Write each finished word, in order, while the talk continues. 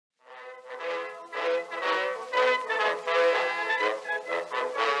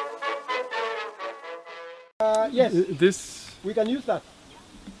Yes, This. we can use that.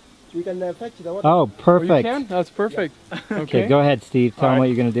 We can fetch the water. Oh, perfect. Oh, you can? That's perfect. Yeah. Okay. Okay, go ahead, Steve. Tell them what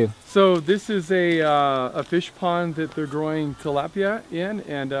you're going to do. So this is a fish pond that they're growing tilapia in,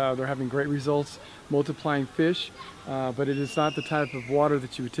 and they're having great results multiplying fish. But it is not the type of water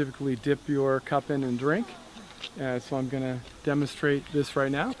that you would typically dip your cup in and drink. So I'm going to demonstrate this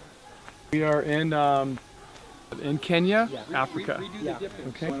right now. We are in Kenya, Africa. We do the dipping.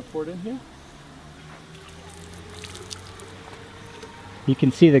 Okay. Want to pour it in here? You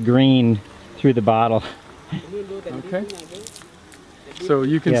can see the green through the bottle. Okay. So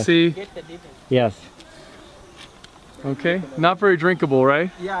you can see. Yes. Okay. Not very drinkable,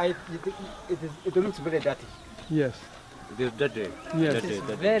 right? Yeah, it looks very dirty. Yes. It is dirty. Yes. Dirty,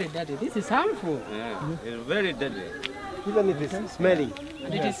 dirty. Very dirty. This is harmful. Yeah, it's very dirty. Even if it's smelling.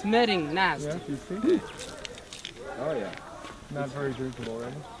 And it is smelling nasty. Yeah, you see? Oh yeah. Not very drinkable,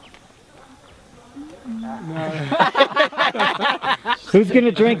 right? Who's going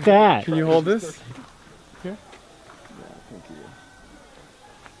to drink that? Can you hold this? Okay. Yeah, thank you.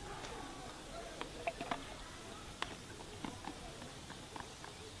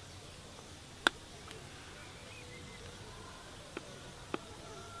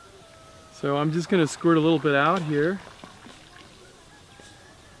 So I'm just going to squirt a little bit out here.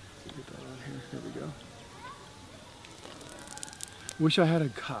 Get that out here. Here we go. Wish I had a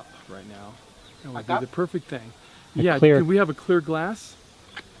cup right now. That would be the perfect thing. Yeah, do we have a clear glass?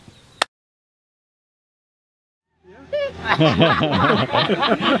 Yeah,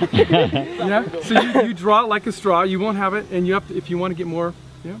 so you draw it like a straw. You won't have it, and you have to, if you want to get more,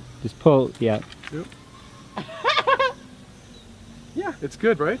 yeah. Just pull, yeah. Yep. Yeah, it's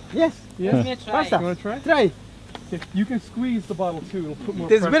good, right? Yes. Yeah. Let me try. You want to try? Try. You can squeeze the bottle too. It'll put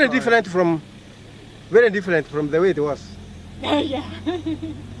more. It's pressure very on different from the way it was. Yeah.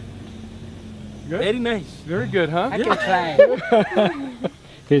 Good? Very nice. Very good, huh? I can try.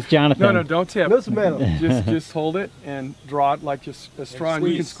 Here's Jonathan. No, don't tip. No smell. Just hold it and draw it like just a straw, and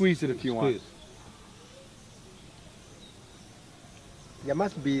you can squeeze it if you want. There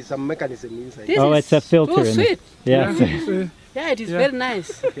must be some mechanism inside. This Oh, is it's a filter. too in sweet. Yes. Yeah, it is very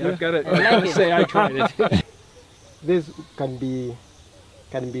nice. Yeah, I've got it. I like it. Say I tried it. This can be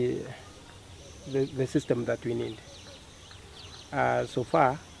the system that we need. So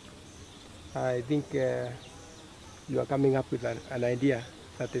far, I think you are coming up with an idea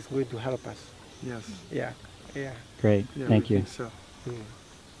that is going to help us. Yes. Yeah, yeah. Great. Yeah, Thank we you. think so. Mm.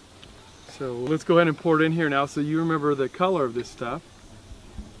 So let's go ahead and pour it in here now, so you remember the color of this stuff.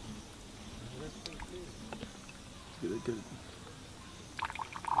 Get it good.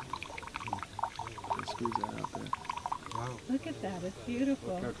 Squeeze that out there. Look at that, it's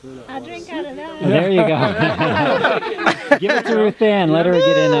beautiful. I'll drink out of that. There you go. Give it to Ruth Ann. Let her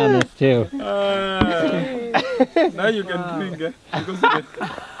get in on this too. Now you can drink it.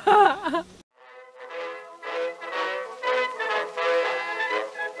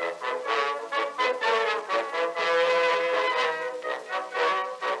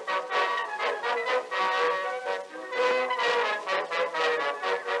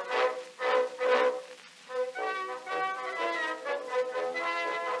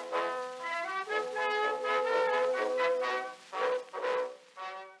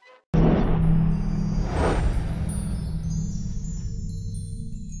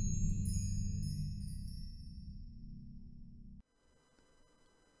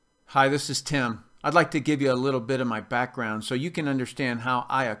 Hi, this is Tim. I'd like to give you a little bit of my background so you can understand how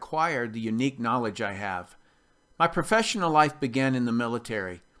I acquired the unique knowledge I have. My professional life began in the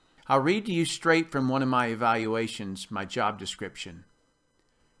military. I'll read to you straight from one of my evaluations, my job description.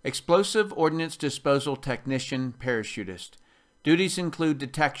 Explosive Ordnance Disposal Technician Parachutist. Duties include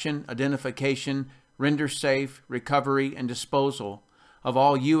detection, identification, render safe, recovery, and disposal of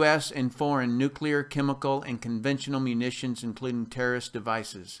all U.S. and foreign nuclear, chemical, and conventional munitions, including terrorist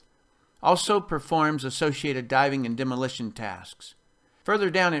devices. Also performs associated diving and demolition tasks. Further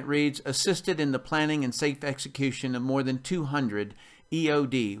down it reads, assisted in the planning and safe execution of more than 200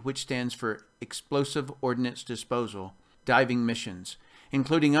 EOD, which stands for Explosive Ordnance Disposal, diving missions,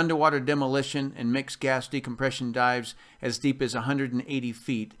 including underwater demolition and mixed gas decompression dives as deep as 180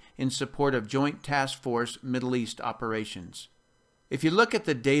 feet in support of Joint Task Force Middle East operations. If you look at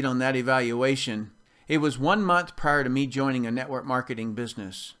the date on that evaluation, it was 1 month prior to me joining a network marketing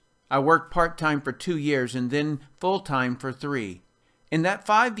business. I worked part-time for 2 years and then full-time for 3. In that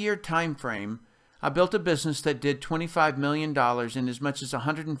 5-year time frame, I built a business that did $25 million and as much as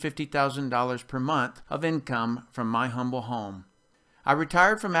 $150,000 per month of income from my humble home. I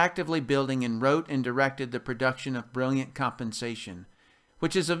retired from actively building and wrote and directed the production of Brilliant Compensation,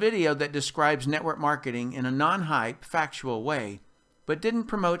 which is a video that describes network marketing in a non-hype, factual way, but didn't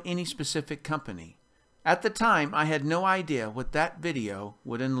promote any specific company. At the time, I had no idea what that video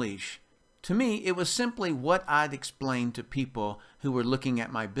would unleash. To me, it was simply what I'd explained to people who were looking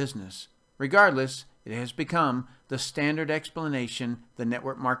at my business. Regardless, it has become the standard explanation the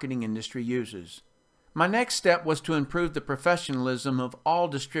network marketing industry uses. My next step was to improve the professionalism of all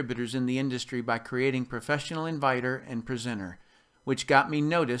distributors in the industry by creating Professional Inviter and Presenter, which got me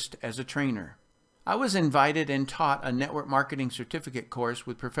noticed as a trainer. I was invited and taught a network marketing certificate course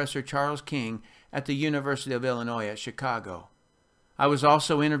with Professor Charles King at the University of Illinois at Chicago. I was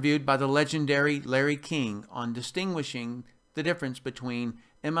also interviewed by the legendary Larry King on distinguishing the difference between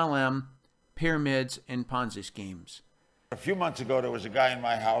MLM, pyramids, and Ponzi schemes. A few months ago, there was a guy in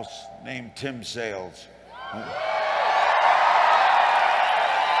my house named Tim Sales.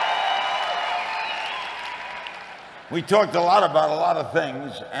 We talked a lot about a lot of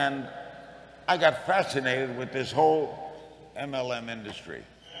things, and I got fascinated with this whole MLM industry.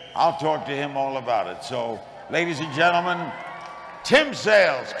 I'll talk to him all about it. So, ladies and gentlemen, Tim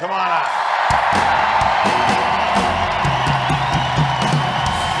Sales, come on out.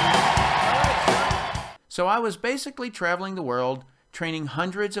 So I was basically traveling the world, training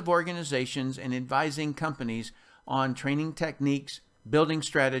hundreds of organizations and advising companies on training techniques, building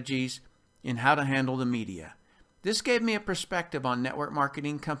strategies, and how to handle the media. This gave me a perspective on network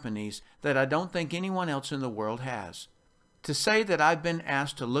marketing companies that I don't think anyone else in the world has. To say that I've been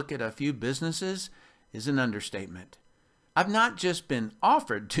asked to look at a few businesses is an understatement. I've not just been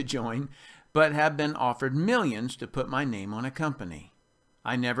offered to join, but have been offered millions to put my name on a company.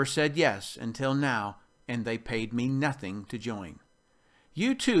 I never said yes until now, and they paid me nothing to join.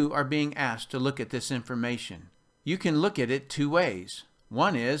 You too are being asked to look at this information. You can look at it two ways.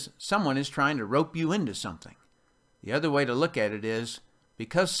 One is someone is trying to rope you into something. The other way to look at it is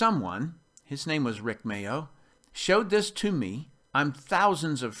because someone, his name was Rick Mayo, showed this to me, I'm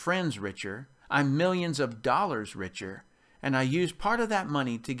thousands of friends richer, I'm millions of dollars richer, and I used part of that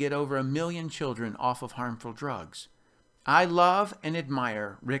money to get over 1 million children off of harmful drugs. I love and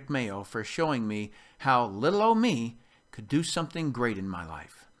admire Rick Mayo for showing me how little old me could do something great in my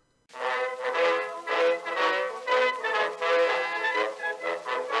life.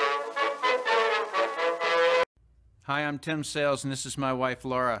 Hi, I'm Tim Sales, and this is my wife,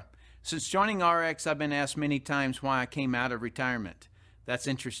 Laura. Since joining Ariix, I've been asked many times why I came out of retirement. That's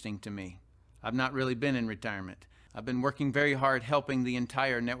interesting to me. I've not really been in retirement. I've been working very hard helping the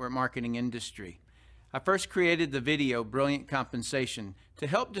entire network marketing industry. I first created the video Brilliant Compensation to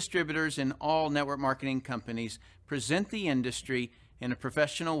help distributors in all network marketing companies present the industry in a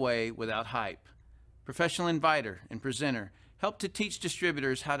professional way without hype. Professional Inviter and Presenter help to teach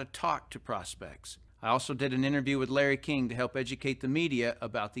distributors how to talk to prospects. I also did an interview with Larry King to help educate the media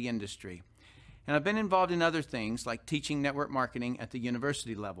about the industry. And I've been involved in other things like teaching network marketing at the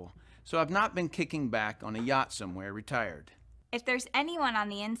university level. So I've not been kicking back on a yacht somewhere retired. If there's anyone on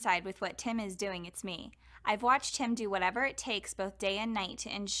the inside with what Tim is doing, it's me. I've watched Tim do whatever it takes both day and night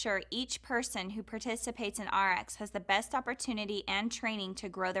to ensure each person who participates in Ariix has the best opportunity and training to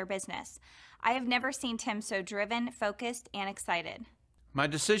grow their business. I have never seen Tim so driven, focused, and excited. My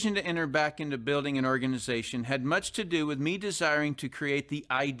decision to enter back into building an organization had much to do with me desiring to create the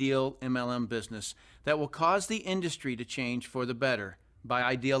ideal MLM business that will cause the industry to change for the better. By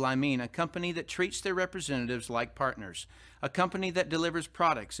ideal, I mean a company that treats their representatives like partners, a company that delivers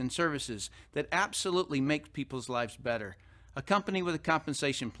products and services that absolutely make people's lives better, a company with a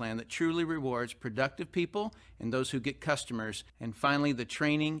compensation plan that truly rewards productive people and those who get customers, and finally the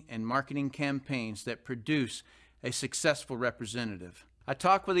training and marketing campaigns that produce a successful representative. I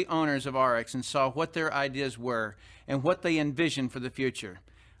talked with the owners of Ariix and saw what their ideas were and what they envisioned for the future.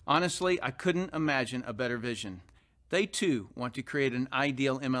 Honestly, I couldn't imagine a better vision. They too want to create an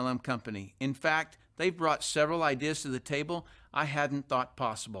ideal MLM company. In fact, they've brought several ideas to the table I hadn't thought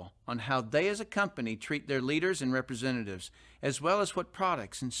possible on how they as a company treat their leaders and representatives, as well as what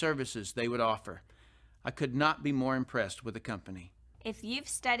products and services they would offer. I could not be more impressed with the company. If you've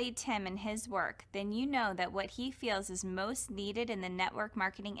studied Tim and his work, then you know that what he feels is most needed in the network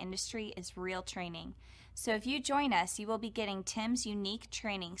marketing industry is real training. So if you join us, you will be getting Tim's unique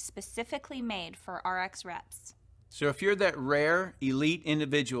training specifically made for Ariix reps. So if you're that rare, elite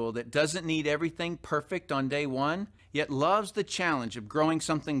individual that doesn't need everything perfect on day one, yet loves the challenge of growing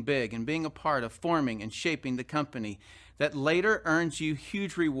something big and being a part of forming and shaping the company that later earns you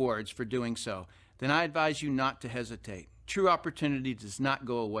huge rewards for doing so, then I advise you not to hesitate. True opportunity does not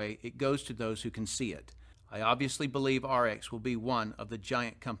go away. It goes to those who can see it. I obviously believe Ariix will be one of the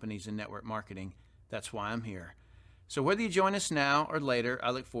giant companies in network marketing. That's why I'm here. So whether you join us now or later,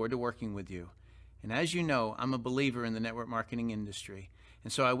 I look forward to working with you. And as you know, I'm a believer in the network marketing industry,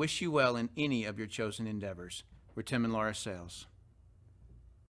 and so I wish you well in any of your chosen endeavors. We're Tim and Laura Sales.